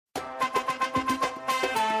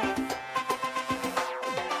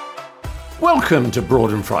Welcome to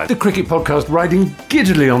Broad and Fried, the cricket podcast riding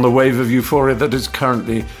giddily on the wave of euphoria that is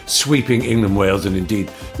currently sweeping England, Wales and indeed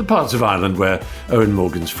the parts of Ireland where Owen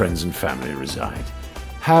Morgan's friends and family reside.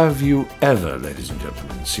 Have you ever, ladies and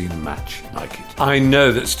gentlemen, seen a match like it? I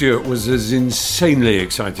know that Stuart was as insanely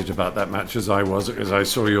excited about that match as I was, as I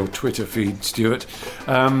saw your Twitter feed, Stuart.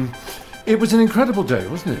 It was an incredible day,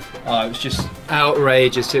 wasn't it? Oh, it was just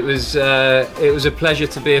outrageous. It was a pleasure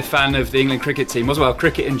to be a fan of the England cricket team. Well,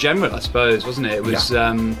 cricket in general, I suppose, wasn't it? It was.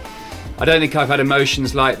 Yeah. I don't think I've had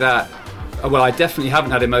emotions like that. Well, I definitely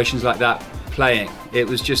haven't had emotions like that playing. It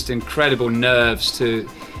was just incredible nerves to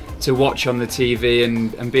watch on the TV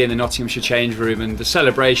and be in the Nottinghamshire change room, and the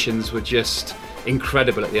celebrations were just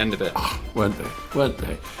incredible at the end of it. Oh, weren't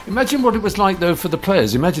they? Imagine what it was like, though, for the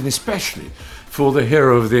players. Imagine especially for the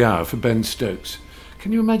hero of the hour, for Ben Stokes.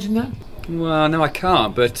 Can you imagine that? Well, no, I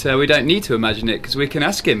can't, but we don't need to imagine it because we can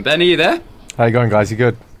ask him. Ben, are you there? How you going, guys? You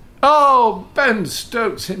good? Oh, Ben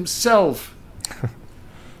Stokes himself.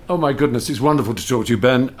 Oh, my goodness, it's wonderful to talk to you,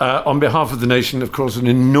 Ben. On behalf of the nation, of course, an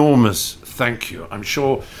enormous thank you. I'm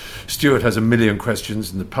sure Stuart has a million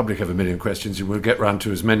questions and the public have a million questions, and we'll get round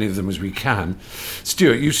to as many of them as we can.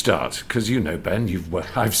 Stuart, you start, because you know Ben.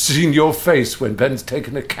 I've seen your face when Ben's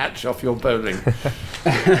taken a catch off your bowling.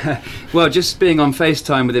 Well, just being on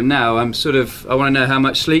FaceTime with him now, I want to know how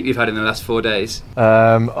much sleep you've had in the last 4 days.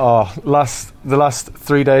 The last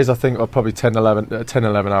 3 days, I think, are probably 10,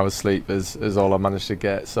 11 hours sleep is all I managed to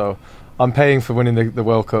get. So I'm paying for winning the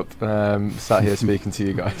World Cup, sat here speaking to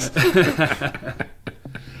you guys.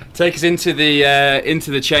 Take us into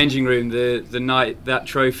the changing room the night that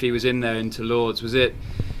trophy was in there into Lords. Was it?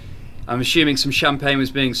 I'm assuming some champagne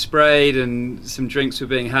was being sprayed and some drinks were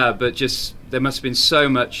being had, but just there must have been so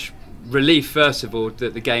much relief, first of all,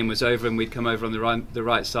 that the game was over and we'd come over on the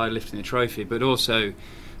right side lifting the trophy, but also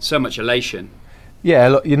so much elation. Yeah,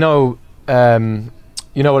 look, you know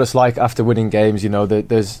what it's like after winning games. You know,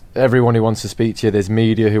 there's everyone who wants to speak to you. There's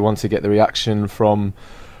media who want to get the reaction from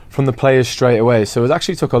the players straight away. So it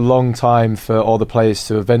actually took a long time for all the players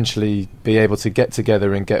to eventually be able to get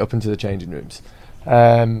together and get up into the changing rooms.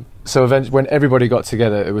 So eventually, when everybody got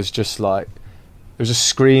together, it was just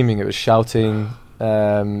screaming, it was shouting.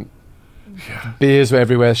 Beers were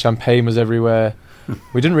everywhere, champagne was everywhere.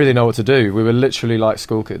 We didn't really know what to do. We were literally like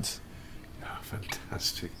school kids. Oh,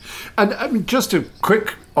 fantastic. And I mean, just a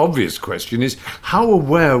quick, obvious question is, how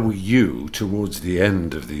aware were you towards the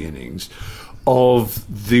end of the innings of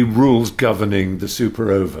the rules governing the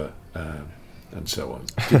super over and so on?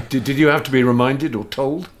 Did you have to be reminded or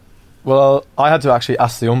told? Well, I had to actually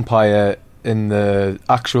ask the umpire in the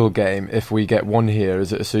actual game if we get one here,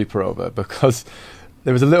 is it a super over? Because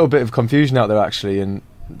there was a little bit of confusion out there actually, and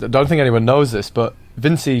I don't think anyone knows this, but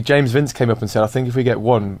James Vince came up and said, I think if we get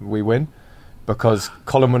one, we win. Because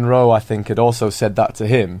Colin Munro, I think, had also said that to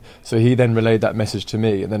him. So he then relayed that message to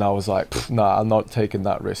me, and then I was like, nah, I'm not taking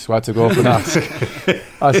that risk. So I had to go up and ask.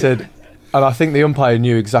 I said, and I think the umpire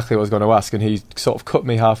knew exactly what I was going to ask, and he sort of cut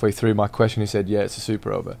me halfway through my question. He said, yeah, it's a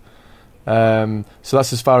super over. So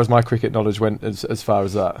that's as far as my cricket knowledge went, as far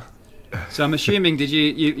as that. So I'm assuming, did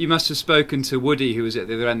you must have spoken to Woody, who was at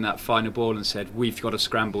the other end of that final ball, and said, we've got to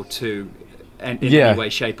scramble two in any way,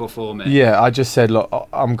 shape or form. Yeah, I just said, look,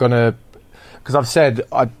 I'm going to... Because I've said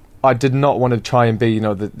I did not want to try and be,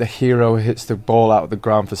 the hero who hits the ball out of the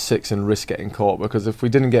ground for six and risk getting caught, because if we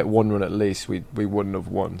didn't get one run at least, we wouldn't have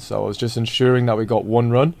won. So I was just ensuring that we got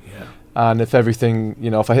one run. Yeah. And if everything,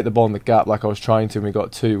 if I hit the ball in the gap like I was trying to and we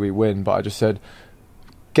got two, we win. But I just said,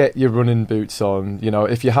 get your running boots on.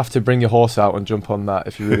 If you have to bring your horse out and jump on that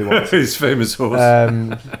if you really want to. His famous horse.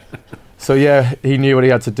 So yeah, he knew what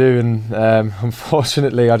he had to do, and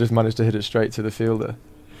unfortunately I just managed to hit it straight to the fielder.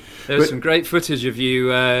 There was some great footage of you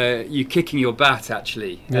kicking your bat,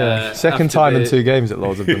 actually. Yeah, second time in 2 games at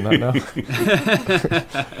Lords I've done that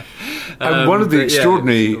now. And one of the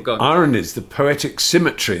extraordinary ironies, the poetic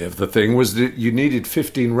symmetry of the thing, was that you needed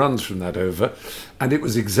 15 runs from that over, and it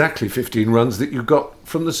was exactly 15 runs that you got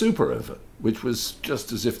from the super over, which was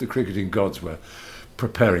just as if the cricketing gods were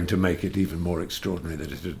preparing to make it even more extraordinary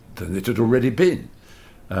than it had already been.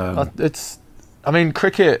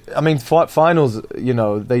 Cricket, finals,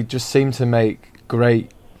 they just seem to make great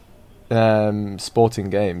sporting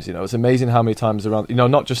games. It's amazing how many times around,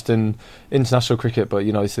 not just in international cricket, but,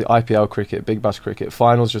 it's the IPL cricket, Big Bash cricket.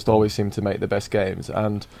 Finals just always seem to make the best games,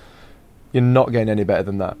 and you're not getting any better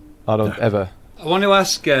than that. I don't ever. I want to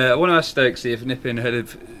ask Stokesy, if nipping ahead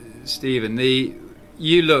of Stephen,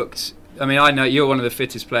 you looked, I know you're one of the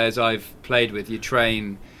fittest players I've played with. You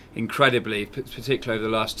train incredibly, particularly over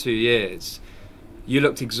the last 2 years. you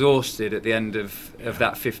looked exhausted at the end of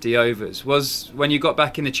that 50 overs. When you got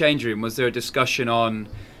back in the change room, was there a discussion on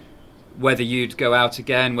whether you'd go out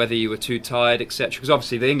again, whether you were too tired, etc.? Because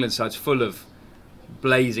obviously the England side's full of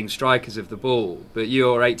blazing strikers of the ball, but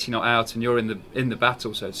you're 80 not out and you're in the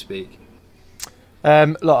battle, so to speak.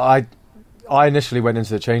 Look, I initially went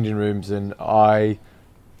into the changing rooms and I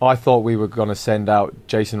thought we were going to send out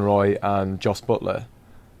Jason Roy and Joss Butler.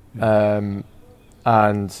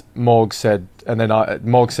 And Morg said,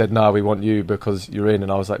 "No, we want you because you're in."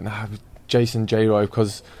 And I was like, "Nah, Jason J Roy,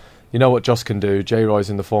 because you know what Joss can do. J Roy's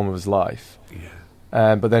in the form of his life."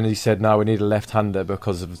 Yeah. But then he said, "No, we need a left-hander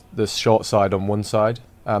because of the short side on one side,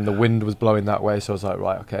 and the wind was blowing that way." So I was like,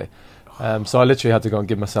 "Right, okay." So I literally had to go and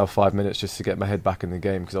give myself 5 minutes just to get my head back in the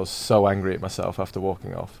game because I was so angry at myself after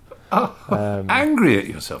walking off. Angry at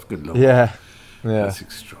yourself, good Lord. Yeah. That's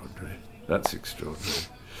extraordinary.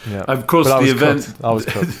 Yeah. Of course, I the was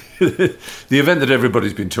cooked. the event that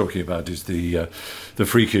everybody's been talking about is the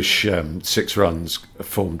freakish 6 runs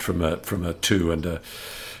formed from a 2 and a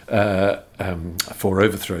 4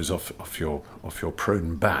 overthrows off your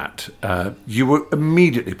prone bat. You were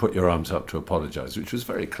immediately put your arms up to apologise, which was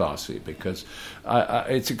very classy because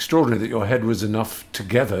it's extraordinary that your head was enough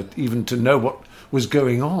together even to know what was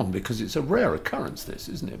going on, because it's a rare occurrence, this,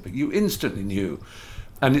 isn't it? But you instantly knew.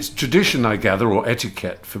 And it's tradition, I gather, or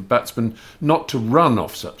etiquette for batsmen not to run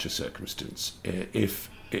off such a circumstance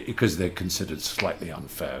because they're considered slightly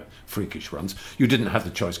unfair, freakish runs. You didn't have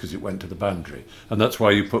the choice because it went to the boundary. And that's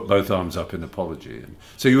why you put both arms up in apology. And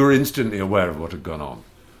so you were instantly aware of what had gone on.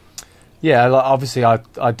 Yeah, obviously I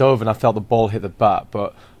dove and I felt the ball hit the bat,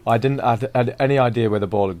 but I didn't had any idea where the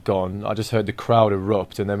ball had gone. I just heard the crowd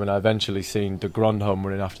erupt, and then when I eventually seen de Grandhomme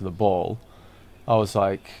running after the ball, I was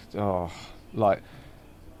like,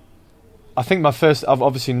 I think my first,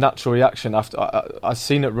 obviously, natural reaction after I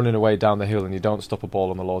seen it running away down the hill, and you don't stop a ball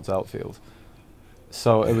on the Lord's outfield.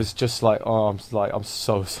 So it was just like, I'm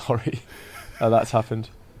so sorry that that's happened.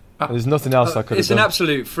 There's nothing else I could have done. It's an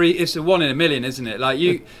absolute free. It's a 1 in a million, isn't it? Like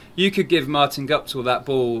you could give Martin Guptill that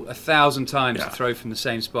ball 1,000 times to throw from the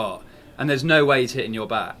same spot, and there's no way he's hitting your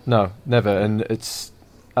bat. No, never. And it's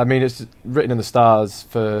written in the stars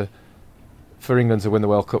for England to win the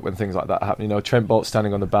World Cup when things like that happen. You know, Trent Bolt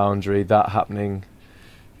standing on the boundary, that happening.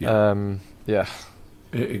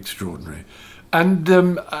 Extraordinary. And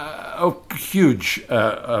huge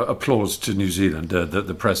applause to New Zealand.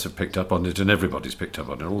 The press have picked up on it, and everybody's picked up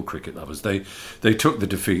on it, all cricket lovers. They took the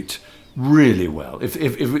defeat really well. If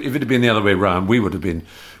it had been the other way around, we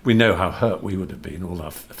know how hurt we would have been, all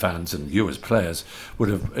our fans and you as players,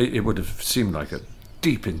 it would have seemed like a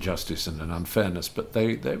deep injustice and an unfairness, but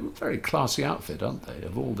they were a very classy outfit, aren't they?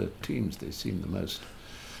 Of all the teams, they seem the most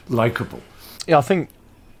likeable. Yeah, I think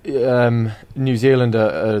New Zealand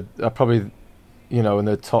are probably, in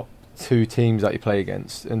the top 2 teams that you play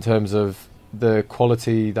against in terms of the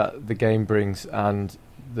quality that the game brings and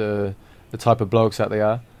the type of blokes that they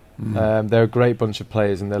are. They're a great bunch of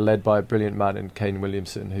players, and they're led by a brilliant man in Kane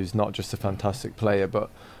Williamson, who's not just a fantastic player, but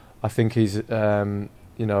I think he's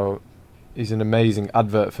he's an amazing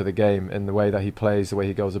advert for the game in the way that he plays, the way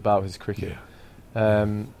he goes about his cricket.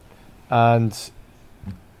 And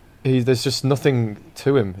there's just nothing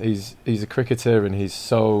to him. He's a cricketer, and he's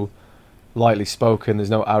so lightly spoken. There's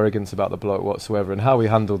no arrogance about the bloke whatsoever. And how he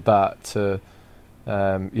handled that to,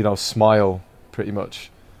 smile pretty much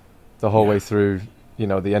the whole way through,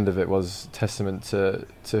 the end of it was testament to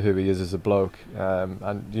who he is as a bloke.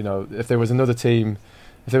 If there was another team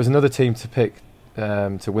to pick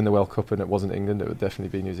to win the World Cup and it wasn't England, it would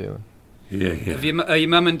definitely be New Zealand. Are your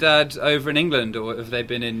mum and dad over in England, or have they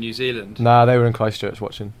been in New Zealand? Nah, they were in Christchurch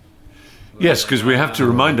watching. Yes, because we have to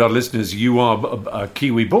remind our listeners you are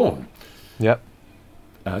Kiwi born. Yep.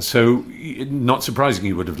 So not surprising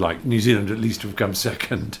you would have liked New Zealand at least to have come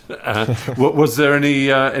second. Was there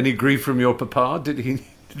any grief from your papa? Did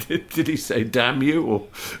he say damn you, or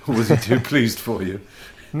was he too pleased for you?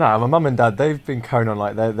 No, my mum and dad, they've been carrying on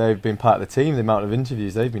like they've been part of the team, the amount of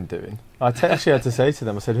interviews they've been doing. I actually had to say to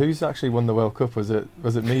them, I said, who's actually won the World Cup? Was it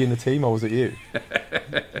me in the team, or was it you?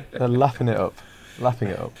 They're lapping it up.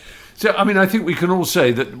 So, I think we can all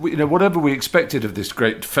say that, whatever we expected of this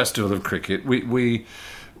great festival of cricket, we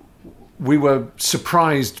were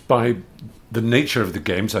surprised by the nature of the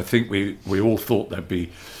games. I think we all thought there'd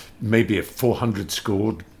be maybe a 400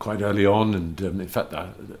 scored quite early on, and in fact,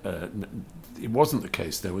 it wasn't the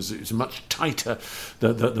case. It was much tighter.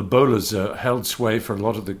 The bowlers held sway for a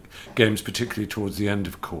lot of the games, particularly towards the end,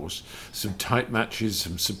 of course. Some tight matches,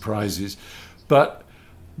 some surprises. But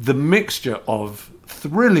the mixture of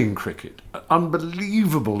thrilling cricket,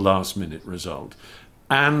 unbelievable last-minute result,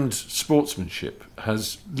 and sportsmanship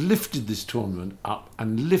has lifted this tournament up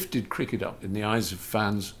and lifted cricket up in the eyes of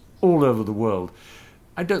fans all over the world.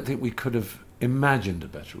 I don't think we could have imagined a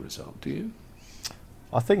better result, do you?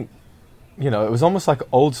 I think, it was almost like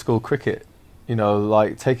old school cricket,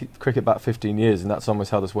 like take cricket back 15 years, and that's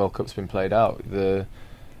almost how this World Cup's been played out. The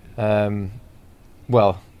 270s,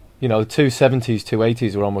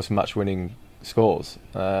 280s were almost match-winning scores.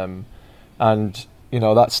 And,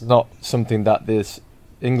 that's not something that this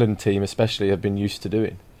England team especially have been used to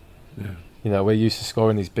doing. Yeah. We're used to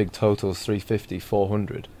scoring these big totals, 350,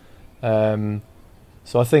 400.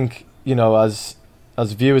 So I think, as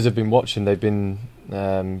viewers have been watching, they've been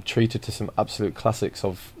treated to some absolute classics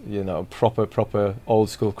of, proper old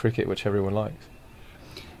school cricket, which everyone likes.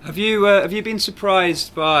 Have you been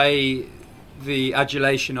surprised by the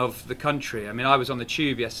adulation of the country? I mean, I was on the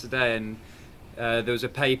tube yesterday, and there was a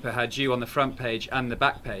paper had you on the front page and the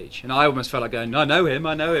back page, and I almost felt like going, I know him,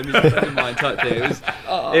 he's a friend of mine type thing.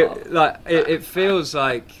 It feels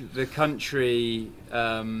like the country.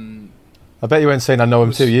 I bet you weren't saying I know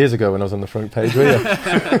him 2 years ago when I was on the front page, were you?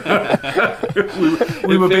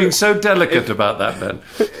 we were being so delicate about that, Ben.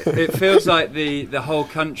 It feels like the whole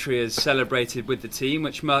country has celebrated with the team,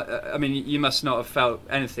 which you must not have felt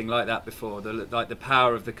anything like that before. The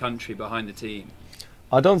power of the country behind the team.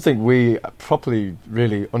 I don't think we properly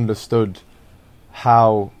really understood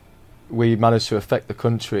how we managed to affect the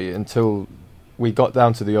country until we got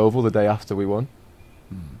down to the Oval the day after we won.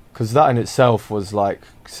 Because that in itself was like,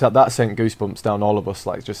 that sent goosebumps down all of us,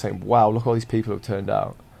 like just saying, wow, look, all these people have turned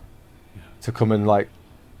out to come and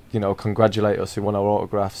congratulate us, who want our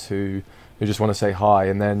autographs, who just want to say hi.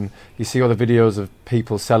 And then you see all the videos of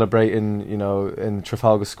people celebrating, in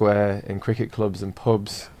Trafalgar Square, in cricket clubs and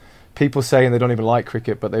pubs. People saying they don't even like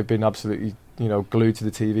cricket, but they've been absolutely, glued to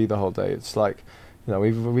the TV the whole day. It's like,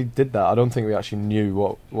 we did that. I don't think we actually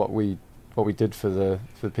knew what we did for the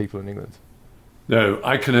people in England. No,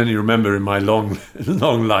 I can only remember in my long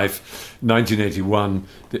life, 1981,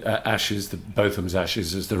 the Ashes, the Botham's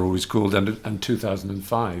Ashes, as they're always called, and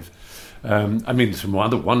 2005. Some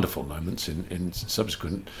other wonderful moments in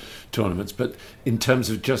subsequent tournaments, but in terms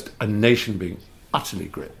of just a nation being utterly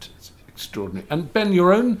gripped, it's extraordinary. And Ben,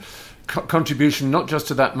 your own contribution, not just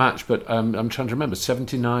to that match, but I'm trying to remember,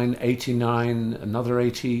 79, 89, another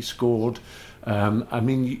 80 scored.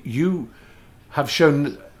 You have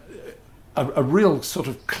shown a real sort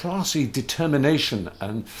of classy determination,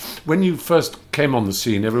 and when you first came on the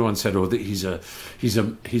scene, everyone said, "Oh, that he's a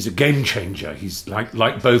game changer. He's like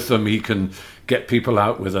Botham. He can get people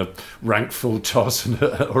out with a rank full toss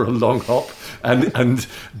or a long hop,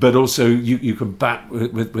 but also you can bat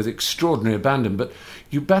with extraordinary abandon. But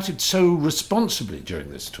you batted so responsibly during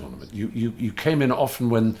this tournament. You came in often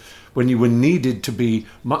when you were needed to be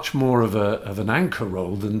much more of an anchor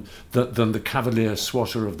role than the cavalier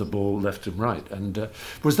swatter of the ball left and right. And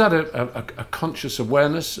was that a conscious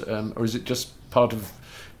awareness, or is it just part of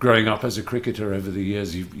growing up as a cricketer over the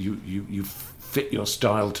years? You fit your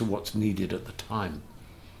style to what's needed at the time.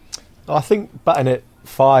 I think batting at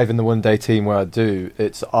 5 in the one-day team where I do,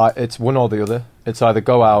 it's one or the other. It's either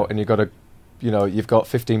go out and you've got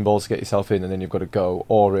 15 balls to get yourself in, and then you've got to go,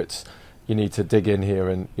 or it's you need to dig in here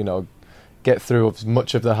and get through as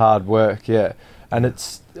much of the hard work. And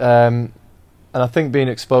it's and I think being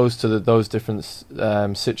exposed to those different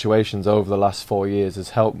situations over the last 4 years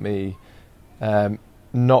has helped me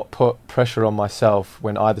not put pressure on myself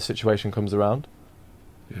when either situation comes around.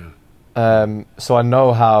 So I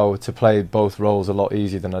know how to play both roles a lot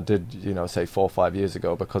easier than I did, say 4 or 5 years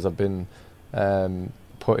ago, because I've been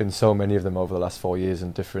put in so many of them over the last 4 years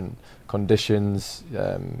in different conditions,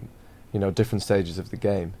 different stages of the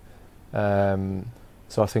game.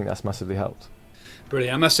 So I think that's massively helped.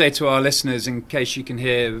 Brilliant. I must say to our listeners, in case you can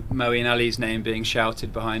hear Moeen Ali's name being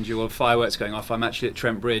shouted behind you or fireworks going off, I'm actually at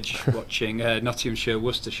Trent Bridge watching Nottinghamshire,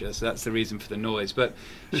 Worcestershire, so that's the reason for the noise. But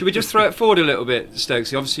should we just throw it forward a little bit,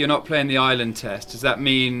 Stokesy? Obviously you're not playing the Ireland Test. Does that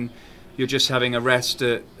mean you're just having a rest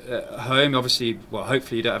at home? Obviously,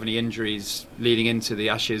 hopefully you don't have any injuries leading into the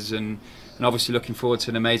Ashes, and obviously looking forward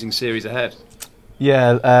to an amazing series ahead.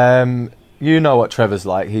 Yeah, you know what Trevor's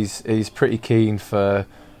like. He's pretty keen for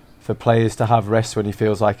players to have rest when he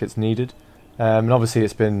feels like it's needed. And obviously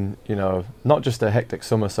it's been, not just a hectic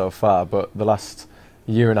summer so far, but the last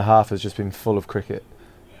year and a half has just been full of cricket.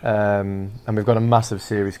 And we've got a massive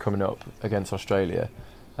series coming up against Australia.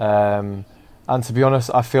 And to be honest,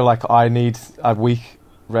 I feel like I need a week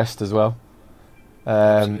rest as well.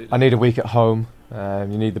 I need a week at home.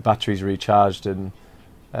 You need the batteries recharged, and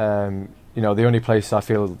the only place I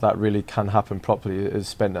feel that really can happen properly is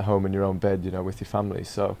spent at home in your own bed, with your family.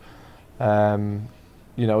 So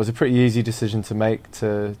it was a pretty easy decision to make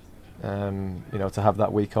to have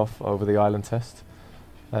that week off over the Ireland test.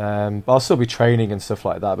 But I'll still be training and stuff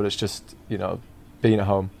like that. But it's just being at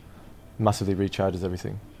home massively recharges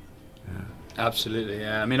everything. Yeah. Absolutely,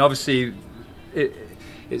 yeah. I mean, obviously,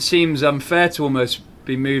 it seems unfair to almost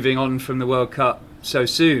be moving on from the World Cup so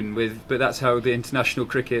soon, but that's how the international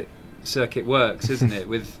cricket circuit works, isn't it?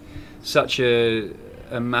 With such a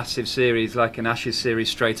massive series like an Ashes series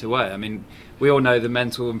straight away. I mean, we all know the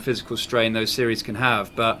mental and physical strain those series can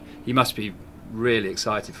have, but you must be really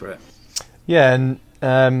excited for it. Yeah, and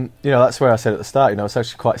that's where I said at the start, it's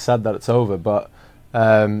actually quite sad that it's over, but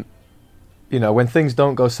when things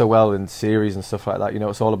don't go so well in series and stuff like that,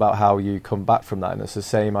 it's all about how you come back from that. And it's the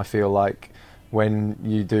same, I feel like, when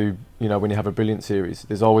you do, when you have a brilliant series,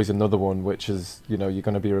 there's always another one which is, you're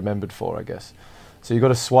going to be remembered for, I guess. So you've got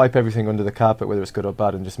to swipe everything under the carpet, whether it's good or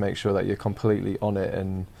bad, and just make sure that you're completely on it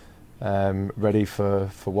and ready for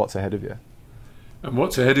what's ahead of you. And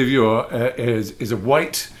what's ahead of you is a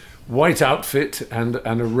white outfit and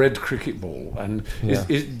a red cricket ball. And is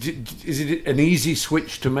it an easy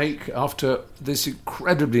switch to make after this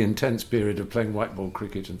incredibly intense period of playing white ball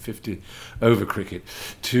cricket and 50 over cricket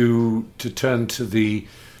to turn to the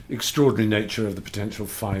extraordinary nature of the potential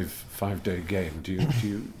five-day game? Do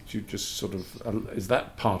you just sort of is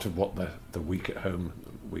that part of what the week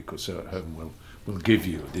or so at home will give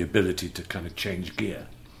you, the ability to kind of change gear?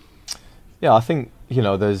 Yeah, I think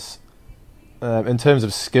there's in terms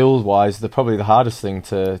of skill-wise, probably the hardest thing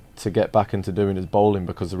to get back into doing is bowling,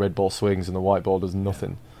 because the red ball swings and the white ball does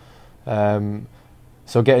nothing.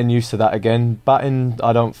 So getting used to that again. Batting,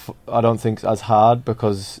 I don't think as hard,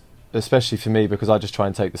 because especially for me, because I just try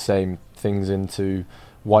and take the same things into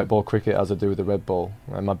white ball cricket as I do with the red ball,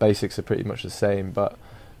 and my basics are pretty much the same. But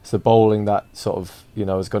it's the bowling that sort of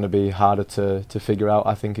is going to be harder to figure out,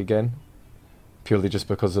 I think, again, purely just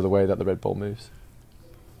because of the way that the red ball moves.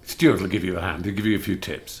 Stuart will give you a hand. He'll give you a few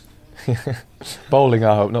tips. Bowling,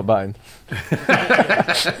 I hope, not batting.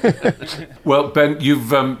 Well, Ben,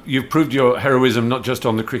 you've proved your heroism not just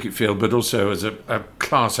on the cricket field, but also as a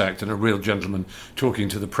class act and a real gentleman, talking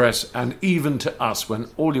to the press and even to us when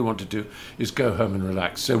all you want to do is go home and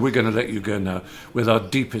relax. So we're going to let you go now with our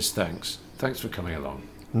deepest thanks. Thanks for coming along.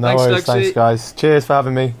 No worries, thanks guys. Cheers for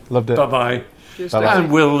having me. Loved it. Bye-bye. Cheers,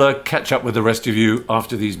 and we'll catch up with the rest of you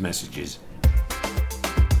after these messages.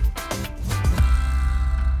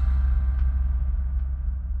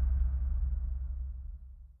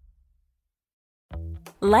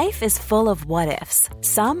 Life is full of what-ifs.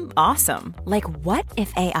 Some awesome, like what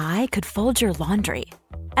if AI could fold your laundry?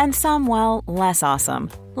 And some, well, less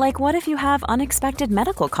awesome, like what if you have unexpected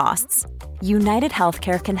medical costs? United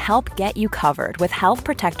Healthcare can help get you covered with Health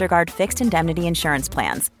Protector Guard fixed indemnity insurance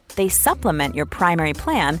plans. They supplement your primary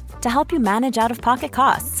plan to help you manage out-of-pocket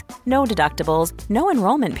costs. No deductibles, no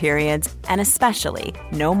enrollment periods, and especially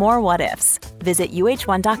no more what-ifs. Visit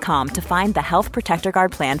uh1.com to find the Health Protector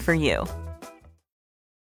Guard plan for you.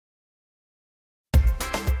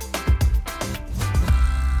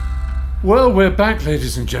 Well, we're back,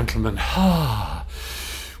 ladies and gentlemen.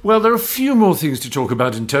 Well, there are a few more things to talk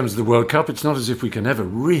about in terms of the World Cup. It's not as if we can ever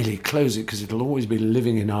really close it, because it'll always be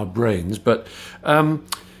living in our brains. But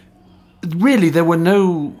really, there were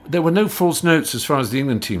no false notes as far as the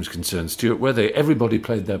England team's concerned, Stuart, were they? Everybody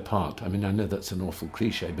played their part. I mean, I know that's an awful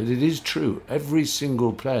cliche, but it is true. Every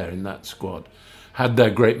single player in that squad had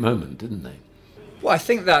their great moment, didn't they? Well, I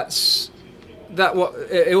think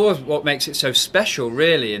it was what makes it so special,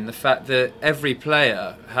 really, in the fact that every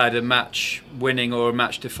player had a match-winning or a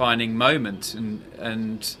match-defining moment,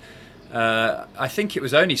 and I think it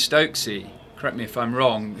was only Stokesy, correct me if I'm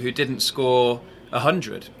wrong, who didn't score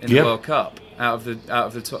 100 in the World Cup out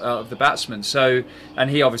of the batsmen. So, and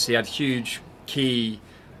he obviously had huge key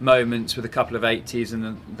moments with a couple of 80s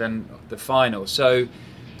and then the final. So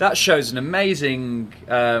that shows an amazing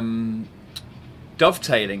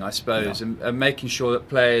dovetailing, I suppose, and making sure that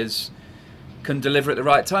players can deliver at the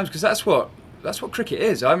right times, because that's what cricket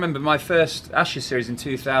is. I remember my first Ashes series in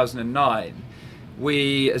 2009.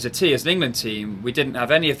 We, as an England team, we didn't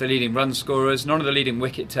have any of the leading run scorers, none of the leading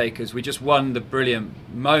wicket takers. We just won the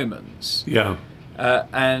brilliant moments. Yeah.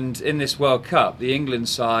 And in this World Cup, the England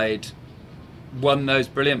side won those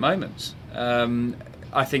brilliant moments.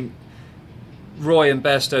 I think Roy and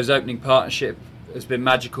Bairstow's opening partnership has been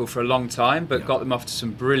magical for a long time, but got them off to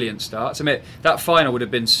some brilliant starts. I mean, that final would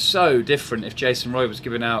have been so different if Jason Roy was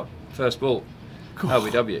giving out first ball.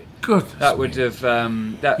 LBW. Good. That would have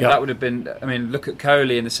that would have been. I mean, look at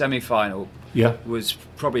Kohli in the semi-final. Yeah, was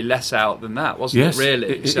probably less out than that, wasn't it?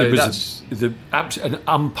 Really. It was an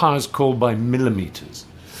umpire's call by millimetres.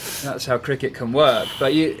 That's how cricket can work.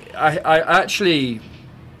 But I actually,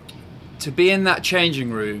 to be in that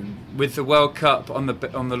changing room with the World Cup on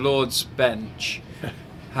the Lord's bench,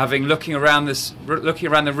 looking around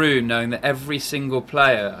the room, knowing that every single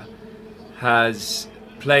player has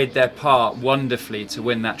played their part wonderfully to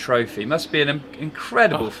win that trophy, must be an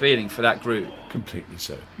incredible feeling for that group. Completely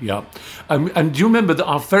so, yeah. And do you remember that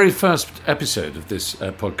our very first episode of this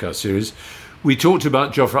podcast series, we talked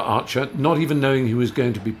about Jofra Archer not even knowing he was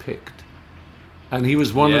going to be picked. And he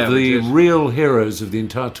was one of the real heroes of the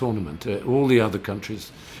entire tournament. All the other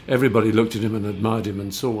countries, everybody looked at him and admired him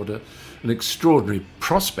and saw what an extraordinary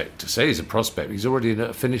prospect. To say he's a prospect, he's already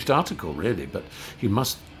a finished article, really, but he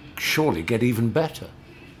must surely get even better.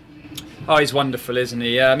 Oh, he's wonderful, isn't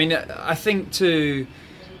he? I mean, I think to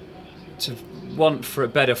want for a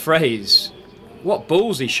better phrase, what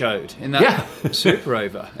balls he showed in that Super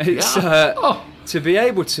Over. It's to be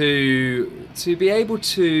able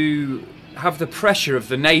to have the pressure of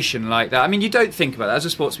the nation like that. I mean, you don't think about that as a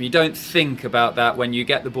sportsman. You don't think about that when you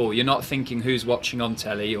get the ball. You're not thinking who's watching on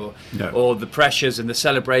telly or the pressures and the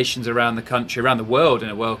celebrations around the country, around the world in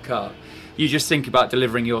a World Cup. You just think about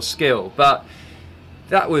delivering your skill. But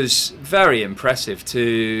that was very impressive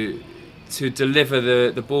to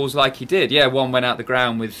deliver the balls like he did. Yeah, one went out the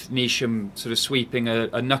ground with Neesham sort of sweeping a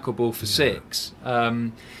knuckleball for six.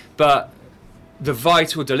 But the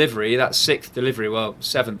vital delivery, that sixth delivery, well,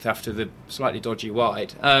 seventh after the slightly dodgy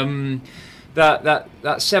wide,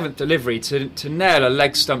 that seventh delivery to nail a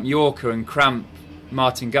leg stump Yorker and cramp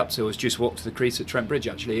Martin Guptill, who's just walked to the crease at Trent Bridge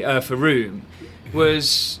actually, for room,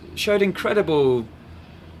 showed incredible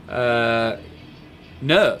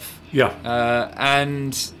nerve.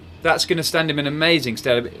 And that's going to stand him in amazing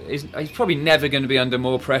stead. He's probably never going to be under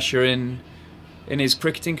more pressure in his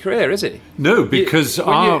cricketing career, is he? No, because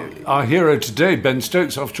our hero today, Ben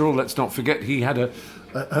Stokes, after all, let's not forget, he had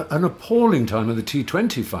an appalling time in the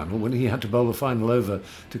T20 final when he had to bowl the final over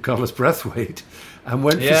to Carlos Brathwaite and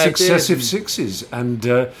went for successive sixes. And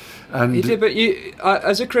he did, but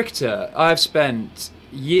as a cricketer, I've spent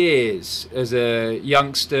years as a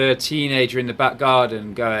youngster, teenager in the back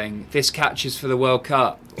garden going, this catch is for the World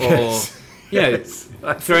Cup, or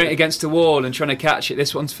throwing it against a wall and trying to catch it,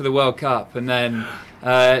 this one's for the World Cup, and then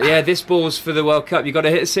this ball's for the World Cup, you've got to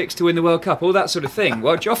hit a six to win the World Cup, all that sort of thing.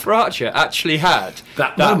 Well, Jofra Archer actually had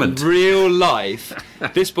that moment, real life,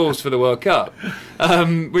 this ball's for the World Cup,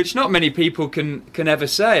 which not many people can ever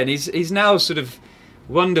say, and he's now sort of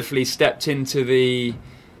wonderfully stepped into the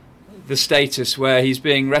status where he's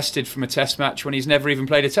being rested from a test match when he's never even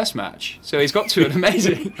played a test match. So he's got to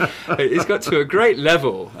he's got to a great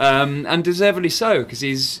level, and deservedly so, because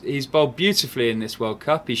he's bowled beautifully in this World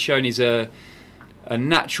Cup. He's shown he's a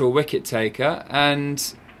natural wicket taker,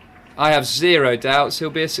 and I have zero doubts he'll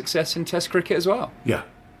be a success in Test cricket as well. Yeah.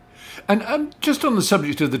 And just on the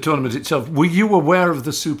subject of the tournament itself, were you aware of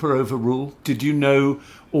the Super Over rule? Did you know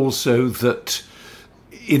also that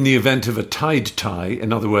in the event of a tied tie,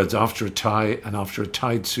 in other words, after a tie and after a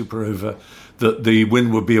tied Super Over, that the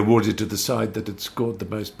win would be awarded to the side that had scored the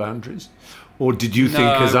most boundaries? Or did you think,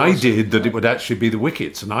 as I did, that it would actually be the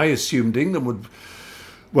wickets? And I assumed England would,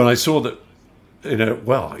 when I saw that,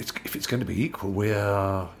 if it's going to be equal,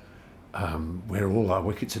 we're all our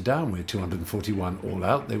wickets are down. We're 241 all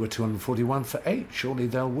out. They were 241 for 8. Surely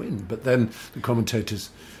they'll win. But then the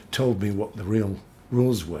commentators told me what the real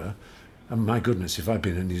rules were. And my goodness, if I'd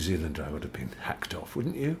been a New Zealander, I would have been hacked off,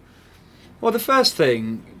 wouldn't you? Well, the first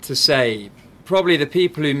thing to say, probably the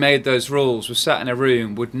people who made those rules were sat in a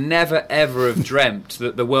room, would never ever have dreamt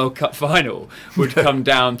that the World Cup final would come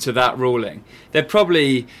down to that ruling. They'd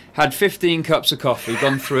probably had 15 cups of coffee,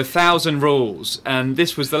 gone through 1,000 rules, and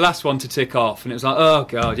this was the last one to tick off. And it was like, oh,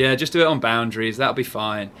 God, just do it on boundaries, that'll be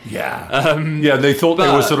fine. Yeah. They thought they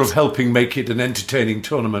were sort of helping make it an entertaining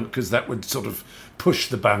tournament, because that would sort of push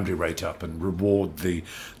the boundary rate up and reward the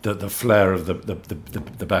flair of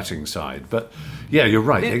the batting side. But yeah, you're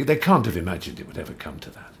right. They can't have imagined it would ever come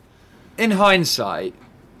to that. In hindsight,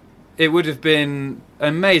 it would have been an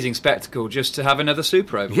amazing spectacle just to have another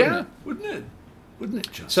Super Over. Wouldn't it? Wouldn't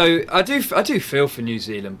it just? So I do feel for New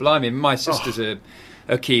Zealand. Blimey, my sister's a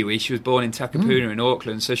Kiwi. She was born in Takapuna in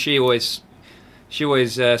Auckland, so she always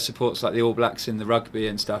supports like the All Blacks in the rugby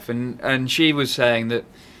and stuff. And she was saying that,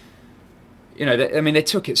 they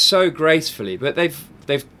took it so gracefully, but they've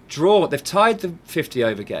tied the 50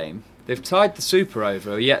 over game, they've tied the Super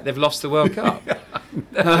Over, yet they've lost the World Cup.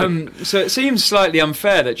 So it seems slightly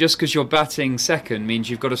unfair that just because you're batting second means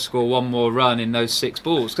you've got to score one more run in those 6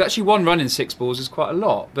 balls. Because actually, 1 run in 6 balls is quite a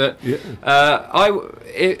lot. But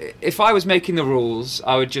if I was making the rules,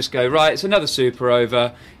 I would just go, right, it's another super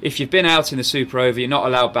over. If you've been out in the super over, you're not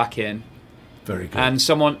allowed back in. Very good. And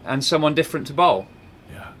someone different to bowl.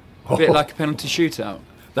 Yeah. A bit like a penalty shootout.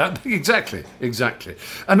 That exactly.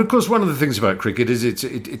 And of course, one of the things about cricket is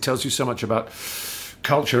it tells you so much about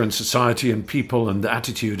culture and society and people and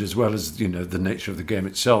attitude, as well as, you know, the nature of the game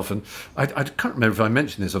itself. And I can't remember if I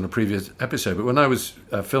mentioned this on a previous episode, but when I was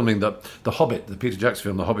filming the Hobbit, the Peter Jackson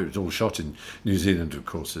film, The Hobbit, was all shot in New Zealand, of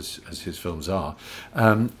course, as his films are.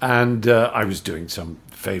 And I was doing some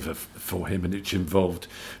favour for him, and it involved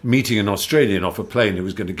meeting an Australian off a plane who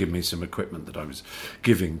was going to give me some equipment that I was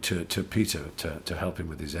giving to Peter to help him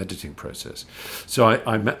with his editing process. So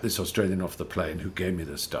I met this Australian off the plane who gave me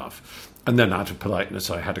the stuff. And then, out of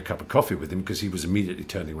politeness, I had a cup of coffee with him because he was immediately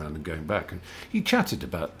turning around and going back. And he chatted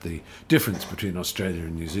about the difference between Australia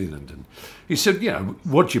and New Zealand. And he said, you know,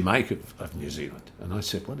 what do you make of New Zealand? And I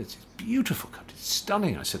said, well, it's a beautiful country. It's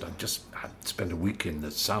stunning. I said, I've just spent a week in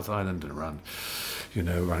the South Island and around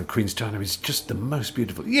Queenstown. It's just the most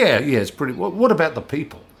beautiful. Yeah, it's pretty. What about the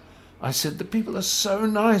people? I said, the people are so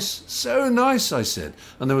nice, I said.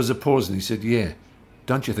 And there was a pause, and he said, yeah,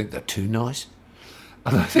 don't you think they're too nice?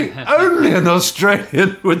 And I think only an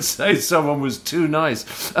Australian would say someone was too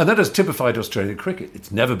nice. And that has typified Australian cricket.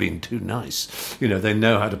 It's never been too nice. You know, they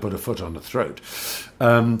know how to put a foot on the throat.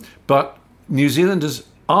 But New Zealanders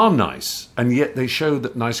are nice, and yet they show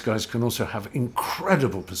that nice guys can also have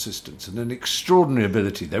incredible persistence and an extraordinary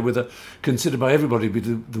ability. They were considered by everybody to be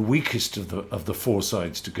the weakest of the 4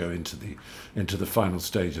 sides to go into the final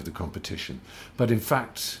stage of the competition. But in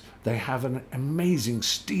fact, they have an amazing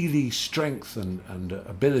steely strength and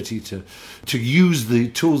ability to use the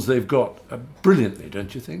tools they've got brilliantly,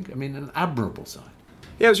 don't you think? I mean, an admirable side.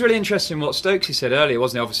 Yeah, it was really interesting what Stokes said earlier,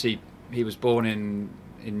 wasn't it? Obviously, he was born in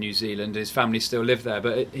New Zealand, his family still live there,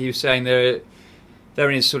 but he was saying they're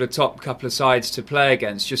in his sort of top couple of sides to play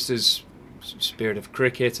against, just as spirit of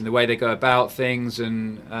cricket and the way they go about things,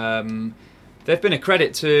 and they've been a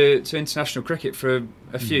credit to international cricket for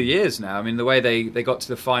a few years now. I mean, the way they got to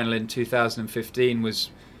the final in 2015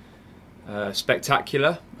 was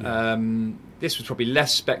spectacular. Yeah. This was probably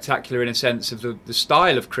less spectacular in a sense of the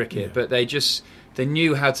style of cricket, but they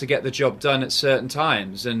knew how to get the job done at certain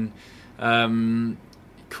times. And I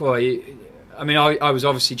was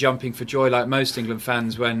obviously jumping for joy like most England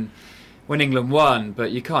fans when England won,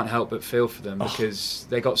 but you can't help but feel for them because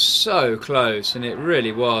they got so close, and it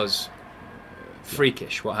really was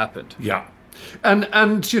freakish what happened. Yeah.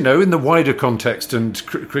 And you know, in the wider context, and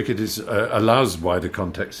cricket allows wider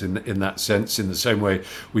context in that sense, in the same way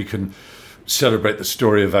we can celebrate the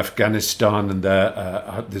story of Afghanistan and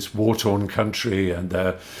their this war-torn country, and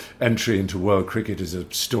their entry into world cricket as a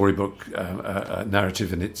storybook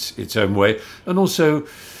narrative in its own way, and also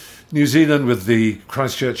New Zealand with the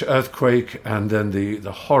Christchurch earthquake, and then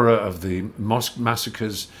the horror of the mosque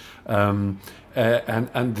massacres, and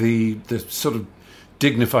the sort of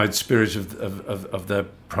dignified spirit of their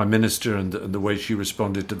Prime Minister and the way she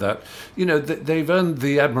responded to that. You know, they've earned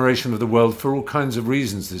the admiration of the world for all kinds of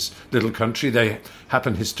reasons, this little country. They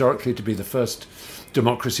happen historically to be the first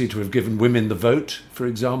democracy to have given women the vote, for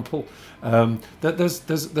example.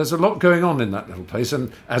 There's a lot going on in that little place,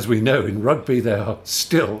 and as we know, in rugby they are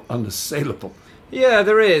still unassailable. Yeah,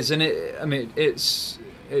 there is, and it's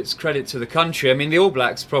credit to the country. I mean, the All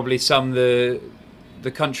Blacks probably sum the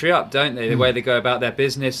country up, don't they? The way they go about their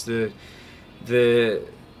business, the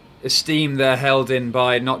esteem they're held in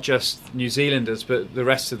by not just New Zealanders but the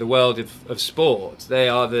rest of the world of sport. They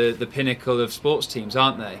are the pinnacle of sports teams,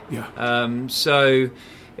 aren't they? Yeah. So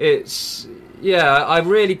it's I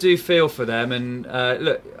really do feel for them. And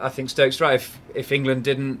look, I think Stokes right. If England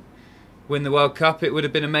didn't win the World Cup, it would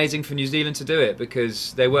have been amazing for New Zealand to do it,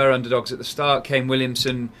 because they were underdogs at the start. Kane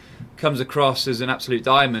Williamson comes across as an absolute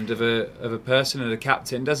diamond of a person and a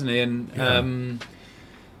captain, doesn't he? And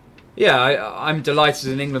I'm delighted as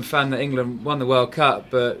an England fan that England won the World Cup,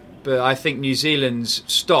 but I think New Zealand's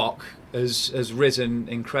stock has risen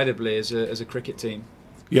incredibly as a cricket team.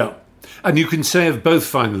 Yeah. And you can say of both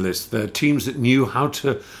finalists, they're teams that knew how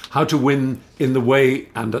to win in the way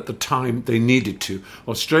and at the time they needed to.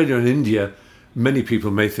 Australia and India, many people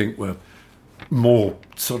may think, were more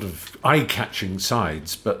sort of eye-catching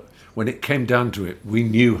sides, but when it came down to it, we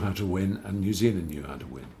knew how to win, and New Zealand knew how to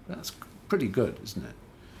win. That's pretty good, isn't it?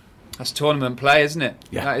 That's tournament play, isn't it?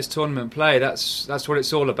 Yeah. That is tournament play. That's what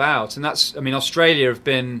it's all about. And Australia have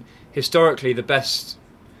been historically the best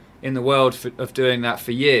in the world of doing that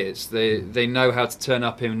for years. They know how to turn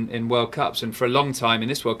up in World Cups, and for a long time in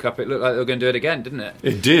this World Cup, it looked like they were going to do it again, didn't it?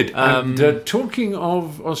 It did. And talking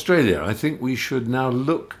of Australia, I think we should now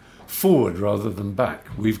look forward rather than back.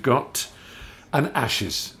 We've got an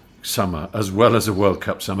Ashes summer as well as a World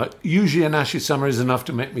Cup summer. Usually an Ashes summer is enough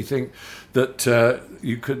to make me think that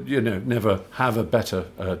you could, never have a better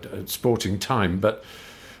sporting time. But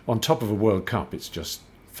on top of a World Cup, it's just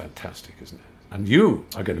fantastic, isn't it? And you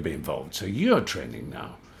are going to be involved, so you're training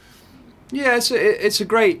now. Yeah, it's a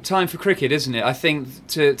great time for cricket, isn't it? I think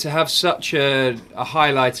to have such a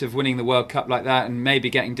highlight of winning the World Cup like that, and maybe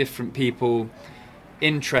getting different people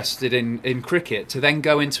interested in cricket, to then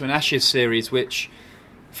go into an Ashes series, which,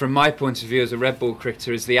 from my point of view as a red ball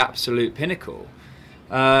cricketer, is the absolute pinnacle.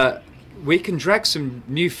 We can drag some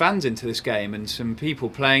new fans into this game, and some people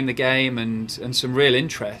playing the game, and some real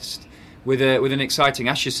interest with an exciting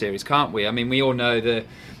Ashes series, can't we? I mean, we all know the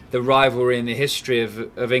rivalry and the history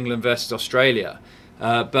of England versus Australia,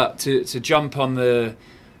 but to jump on the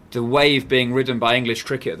wave being ridden by English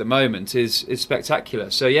cricket at the moment is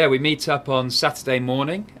spectacular. So yeah, we meet up on Saturday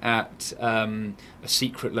morning at a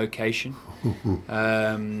secret location,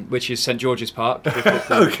 which is St George's Park.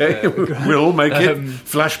 Okay, we'll make it.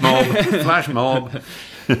 Flash mob, flash mob.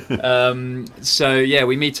 So yeah,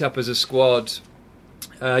 we meet up as a squad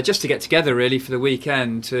just to get together really for the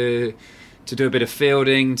weekend, to do a bit of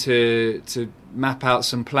fielding, to map out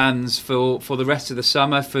some plans for the rest of the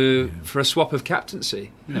summer, for a swap of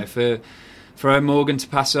captaincy. For Owen Morgan to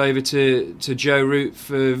pass over to Joe Root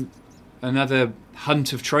for another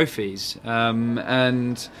hunt of trophies,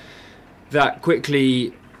 and that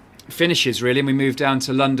quickly finishes really, and we move down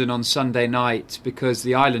to London on Sunday night, because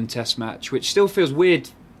the Ireland Test match, which still feels weird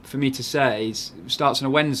for me to say, starts on a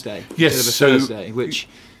Wednesday instead of a Thursday, which...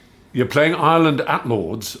 You're playing Ireland at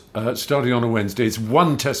Lord's, starting on a Wednesday. It's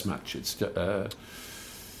one Test match. It's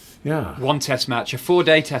one Test match, a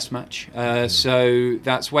 4-day Test match. So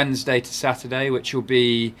that's Wednesday to Saturday, which will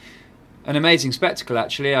be an amazing spectacle.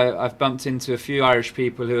 Actually, I've bumped into a few Irish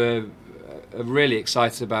people who are really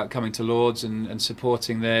excited about coming to Lord's and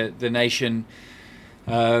supporting the nation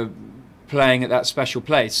playing at that special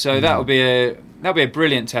place. So that'll be a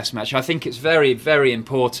brilliant Test match. I think it's very, very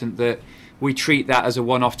important that we treat that as a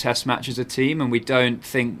one-off Test match as a team, and we don't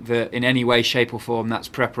think that in any way, shape or form that's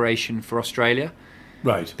preparation for Australia.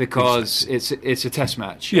 Right. Because it's a Test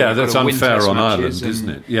match. Yeah, that's unfair on Ireland, isn't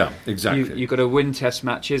it? Yeah, exactly. You've got to win Test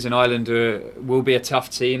matches, and Ireland will be a tough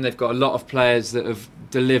team. They've got a lot of players that have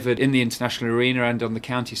delivered in the international arena and on the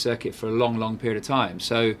county circuit for a long, long period of time.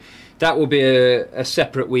 So that will be a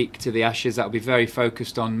separate week to the Ashes. That will be very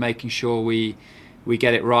focused on making sure we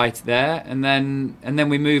get it right there, and then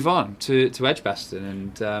we move on to Edgbaston,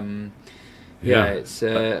 and it's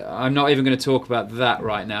I'm not even going to talk about that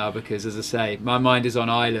right now, because, as I say, my mind is on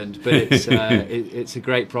Ireland, but it's a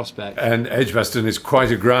great prospect. And Edgbaston is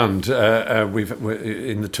quite a ground. We've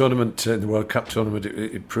in the tournament, in the World Cup tournament,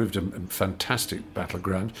 it proved a fantastic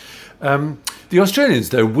battleground. The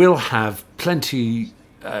Australians, though, will have plenty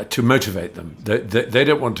to motivate them. They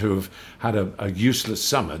don't want to have had a useless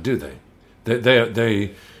summer, do they? They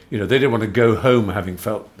don't want to go home having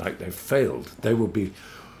felt like they've failed. They will be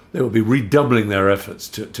redoubling their efforts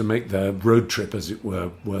to make their road trip, as it were,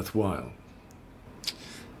 worthwhile.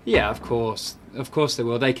 Yeah, of course they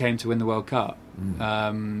will. They came to win the World Cup.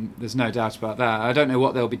 There's no doubt about that. I don't know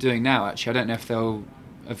what they'll be doing now. Actually, I don't know if they'll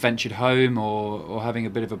have ventured home or having a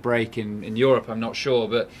bit of a break in Europe. I'm not sure,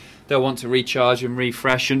 but they'll want to recharge and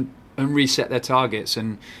refresh and reset their targets,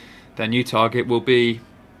 and their new target will be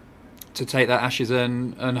to take that Ashes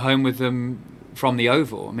and home with them from the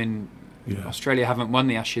Oval. I mean, Australia haven't won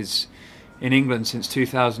the Ashes in England since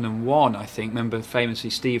 2001, I think. Remember famously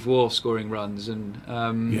Steve Waugh scoring runs, and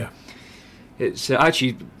it's actually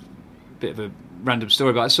a bit of a random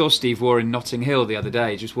story, but I saw Steve Waugh in Notting Hill the other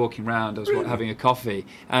day, just walking around. I was having a coffee,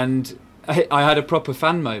 and I had a proper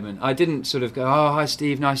fan moment. I didn't sort of go, "Oh, hi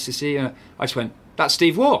Steve, nice to see you." I just went, "That's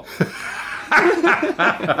Steve Waugh."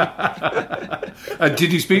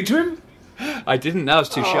 Did you speak to him? I didn't. I was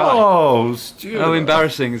too shy. Oh, Stuart. How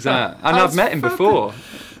embarrassing is that? And I've met him before.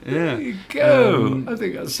 Yeah. There you go. I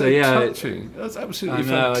think that's so touching. That's absolutely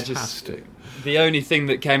fantastic. The only thing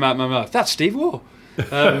that came out of my mouth, that's Steve Waugh. Look,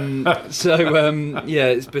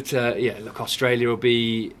 Australia will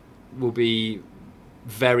be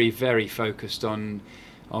very, very focused on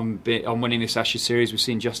winning this Ashes series. We've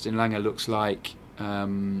seen Justin Langer looks like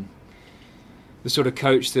the sort of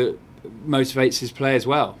coach that motivates his players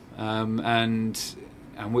well, and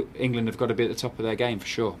England have got to be at the top of their game for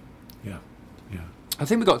sure. Yeah. I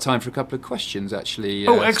think we've got time for a couple of questions actually.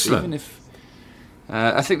 Excellent. Stephen,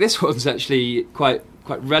 I think this one's actually quite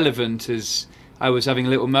relevant, as I was having a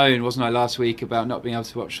little moan, wasn't I, last week about not being able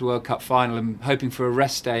to watch the World Cup final and hoping for a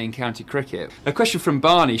rest day in county cricket. A question from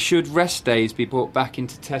Barney: should rest days be brought back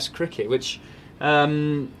into Test cricket? Which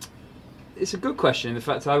it's a good question. In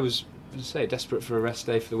fact, I was, as I say, desperate for a rest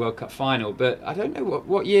day for the World Cup final, but I don't know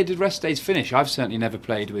what year did rest days finish. I've certainly never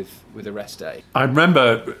played with a rest day. I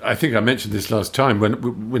remember, I think I mentioned this last time,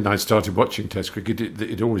 when I started watching Test cricket,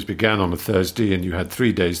 it always began on a Thursday, and you had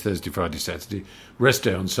 3 days, Thursday, Friday, Saturday, rest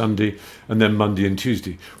day on Sunday, and then Monday and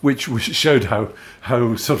Tuesday, which showed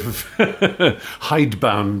how sort of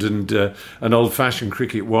hidebound and old-fashioned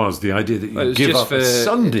cricket was. The idea that you give up a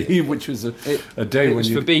Sunday, which was a day when you... It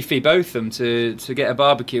was for Beefy Botham to get a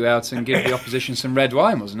barbecue out and give the opposition some red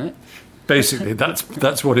wine, wasn't it? Basically,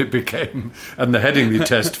 that's what it became. And the Headingley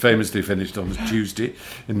Test famously finished on Tuesday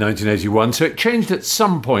in 1981. So it changed at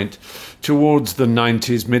some point towards the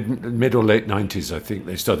 90s, mid or late 90s, I think.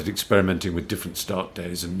 They started experimenting with different start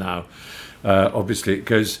days. And now, obviously, it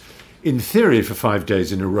goes, in theory, for 5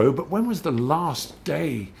 days in a row. But when was the last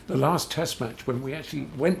day, the last Test match, when we actually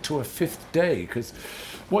went to a fifth day? Because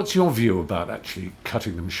what's your view about actually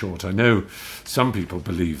cutting them short? I know some people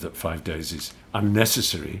believe that 5 days is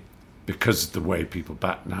unnecessary, because of the way people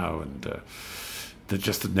bat now and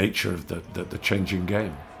just the nature of the changing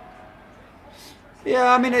game.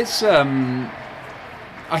 Yeah, I mean, it's...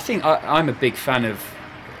 I think I'm a big fan of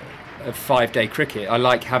 5 day cricket. I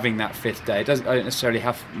like having that fifth day. It don't necessarily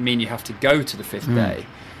mean you have to go to the fifth day,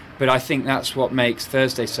 but I think that's what makes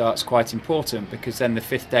Thursday starts quite important, because then the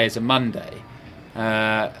fifth day is a Monday.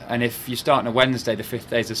 And if you start on a Wednesday, the fifth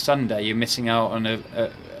day is a Sunday, you're missing out on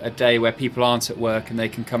a day where people aren't at work and they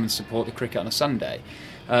can come and support the cricket on a Sunday.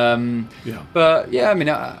 But yeah, I mean,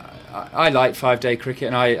 I like 5 day cricket,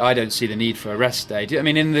 and I don't see the need for a rest day. I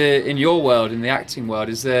mean, in your world, in the acting world,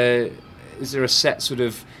 is there a set sort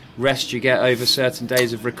of rest you get over certain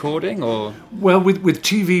days of recording, or? Well, with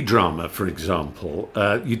TV drama, for example,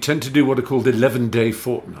 you tend to do what are called 11-day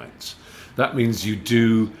fortnights. That means you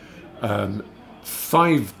do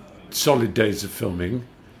 5 solid days of filming,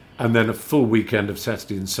 and then a full weekend of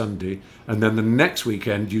Saturday and Sunday, and then the next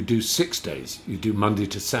weekend you do 6 days. You do Monday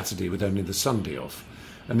to Saturday with only the Sunday off,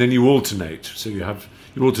 and then you alternate. So you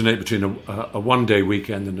alternate between a 1 day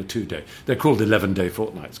weekend and a 2 day. They're called 11-day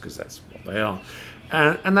fortnights because that's what they are,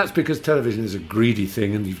 and that's because television is a greedy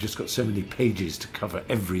thing, and you've just got so many pages to cover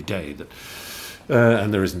every day that.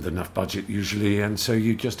 And there isn't enough budget usually, and so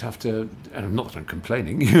you just have to. And not that I'm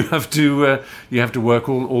complaining. You have to work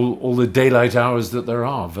all the daylight hours that there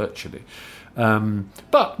are virtually.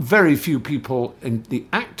 But very few people in the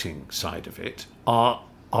acting side of it are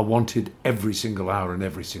wanted every single hour and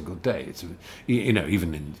every single day. It's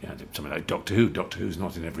even in something like Doctor Who. Doctor Who's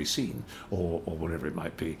not in every scene or whatever it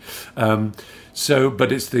might be.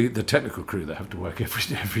 But it's the technical crew that have to work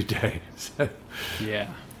every day. So. Yeah.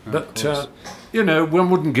 But one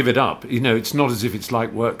wouldn't give it up. It's not as if it's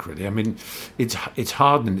like work, really. I mean, it's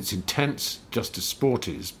hard and it's intense, just as sport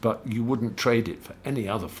is. But you wouldn't trade it for any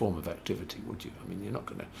other form of activity, would you? I mean, you're not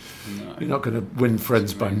going to win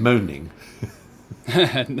friends by moaning.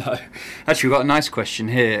 No, actually, we've got a nice question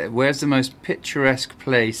here. Where's the most picturesque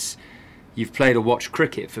place you've played or watched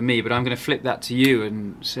cricket? For me, but I'm going to flip that to you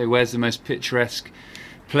and say, where's the most picturesque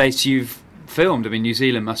place you've filmed? I mean, New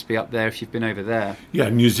Zealand must be up there if you've been over there. Yeah,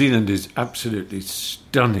 New Zealand is absolutely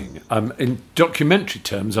stunning. In documentary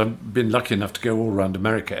terms, I've been lucky enough to go all around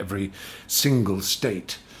America, every single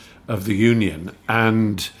state of the Union,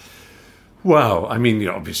 and well, I mean,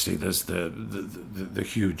 obviously there's the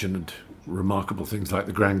huge and remarkable things like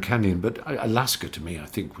the Grand Canyon, but Alaska to me I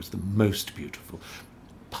think was the most beautiful.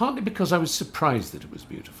 Partly because I was surprised that it was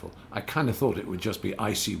beautiful. I kind of thought it would just be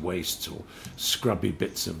icy wastes or scrubby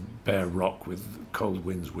bits of bare rock with cold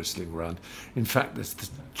winds whistling around. In fact, there's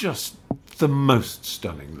just the most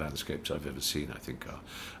stunning landscapes I've ever seen, I think, are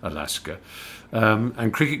Alaska.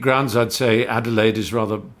 And cricket grounds, I'd say Adelaide is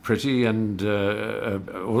rather pretty, and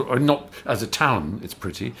or not as a town, it's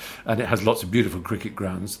pretty, and it has lots of beautiful cricket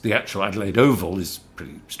grounds. The actual Adelaide Oval is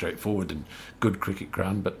pretty straightforward and good cricket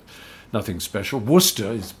ground, but nothing special.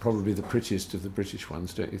 Worcester is probably the prettiest of the British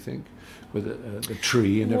ones, don't you think? With the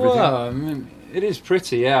tree and everything. Well, I mean, it is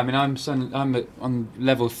pretty, yeah. I mean, I'm on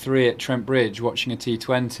level 3 at Trent Bridge watching a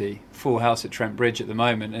T20, full house at Trent Bridge at the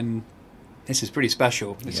moment, and this is pretty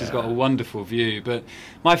special. This has got a wonderful view. But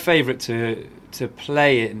my favourite to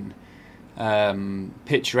play in,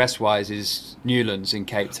 picturesque-wise, is Newlands in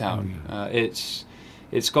Cape Town. It's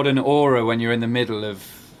got an aura when you're in the middle of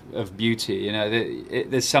of beauty. You know,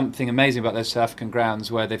 there's something amazing about those South African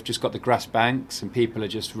grounds where they've just got the grass banks and people are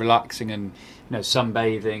just relaxing and, you know,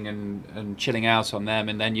 sunbathing and chilling out on them.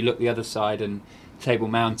 And then you look the other side and Table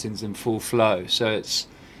Mountains in full flow. So that's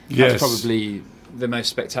probably the most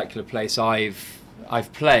spectacular place I've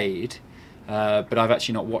played, but I've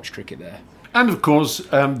actually not watched cricket there. And of course,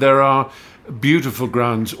 there are beautiful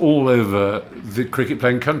grounds all over the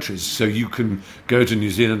cricket-playing countries. So you can go to New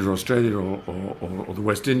Zealand or Australia or the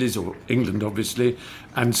West Indies or England, obviously,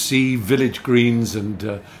 and see village greens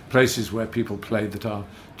and places where people play that are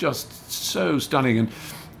just so stunning. And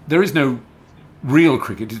there is no real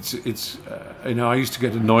cricket. It's you know, I used to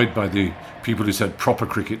get annoyed by the people who said proper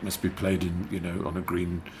cricket must be played in, you know, on a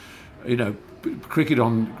green. You know, cricket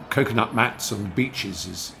on coconut mats on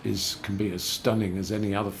beaches can be as stunning as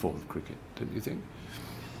any other form of cricket, don't you think?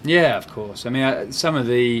 Yeah, of course. I mean, some of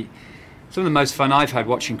the most fun I've had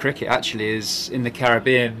watching cricket actually is in the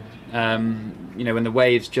Caribbean. You know, when the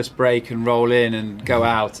waves just break and roll in and go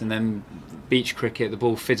out, and then beach cricket, the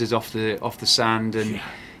ball fizzes off the sand, and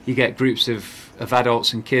you get groups of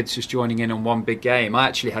adults and kids just joining in on one big game. I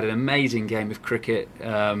actually had an amazing game of cricket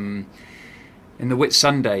in the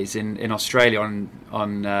Whitsundays in Australia on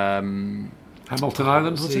Hamilton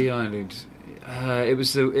Island, was it? Island. It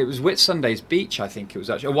was Whitsundays Beach, I think it was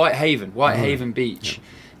actually Whitehaven Beach,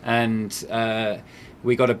 and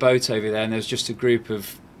we got a boat over there, and there was just a group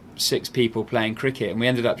of 6 people playing cricket, and we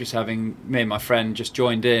ended up just having, me and my friend just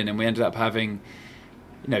joined in, and we ended up having,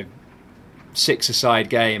 you know, 6-a-side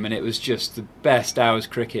game, and it was just the best hours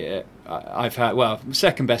cricket I've had. Well,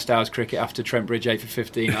 second best hours cricket after Trent Bridge 8 for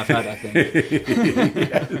 15 I've had, I think.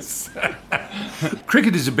 Yes.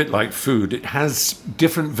 Cricket is a bit like food. It has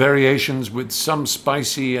different variations, with some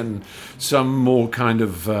spicy and some more kind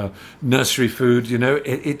of nursery food. You know,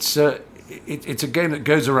 it's a game that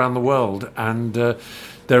goes around the world, and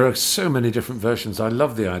there are so many different versions. I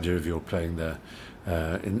love the idea of your playing there.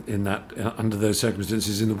 In that under those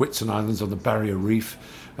circumstances in the Whitsun Islands on the Barrier Reef,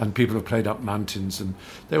 and people have played up mountains, and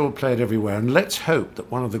they will play it everywhere. And let's hope that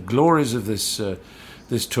one of the glories of this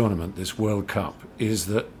tournament, this World Cup, is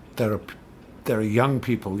that there are young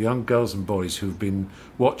people, young girls and boys who've been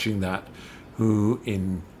watching that, who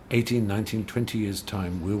in 18, 19, 20 years'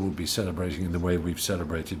 time we will be celebrating in the way we've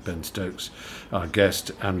celebrated Ben Stokes, our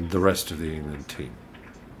guest, and the rest of the England team.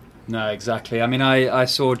 No, exactly. I mean, I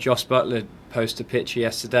saw Joss Butler post a picture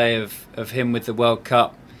yesterday of him with the World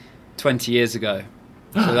Cup 20 years ago.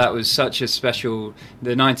 So that was such a special...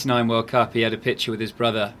 The 99 World Cup, he had a picture with his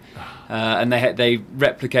brother, and they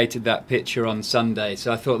replicated that picture on Sunday.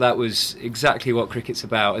 So I thought that was exactly what cricket's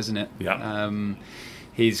about, isn't it? Yeah.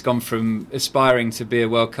 He's gone from aspiring to be a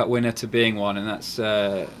World Cup winner to being one, and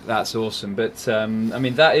that's awesome. But I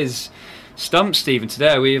mean, that is... Stumps, Stephen.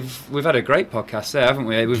 Today we've had a great podcast there, haven't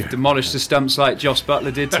we? We've demolished the stumps like Joss Butler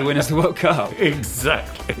did to win us the World Cup.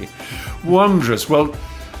 Exactly. Wondrous. Well,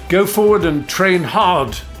 go forward and train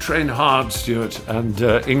hard, Stuart, and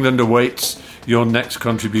England awaits your next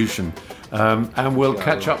contribution. And we'll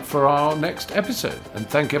catch up for our next episode. And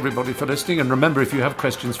thank everybody for listening. And remember, if you have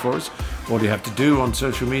questions for us, all you have to do on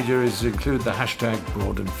social media is include the hashtag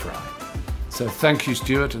Broad and Fry. So thank you,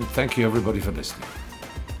 Stuart, and thank you everybody for listening.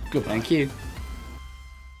 Goodbye. Thank you.